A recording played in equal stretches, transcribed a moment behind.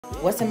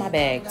What's in my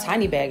bag?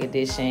 Tiny bag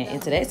edition. In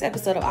today's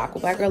episode of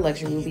Aqua Black Girl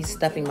Luxury, we'll be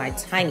stuffing my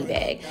tiny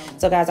bag.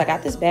 So guys, I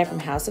got this bag from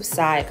House of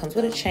Sy. It comes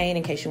with a chain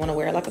in case you want to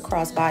wear it like a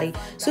crossbody.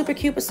 Super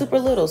cute but super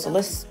little. So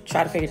let's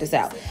try to figure this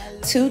out.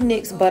 2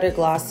 NYX butter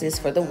glosses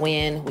for the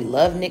win. We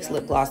love NYX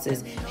lip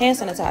glosses. Hand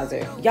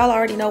sanitizer. Y'all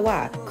already know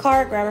why.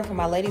 Card grabber for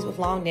my ladies with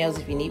long nails.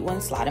 If you need one,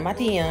 slide in my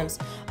DMs.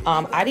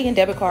 ID and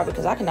debit card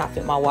because I cannot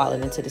fit my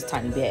wallet into this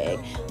tiny bag.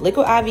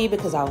 Liquid IV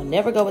because I will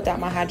never go without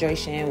my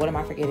hydration. What am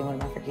I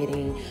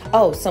forgetting?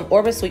 Oh, some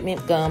Orbit Sweet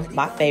Mint gum,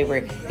 my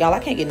favorite. Y'all, I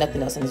can't get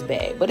nothing else in this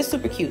bag, but it's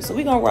super cute, so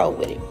we're gonna roll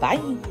with it.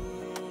 Bye.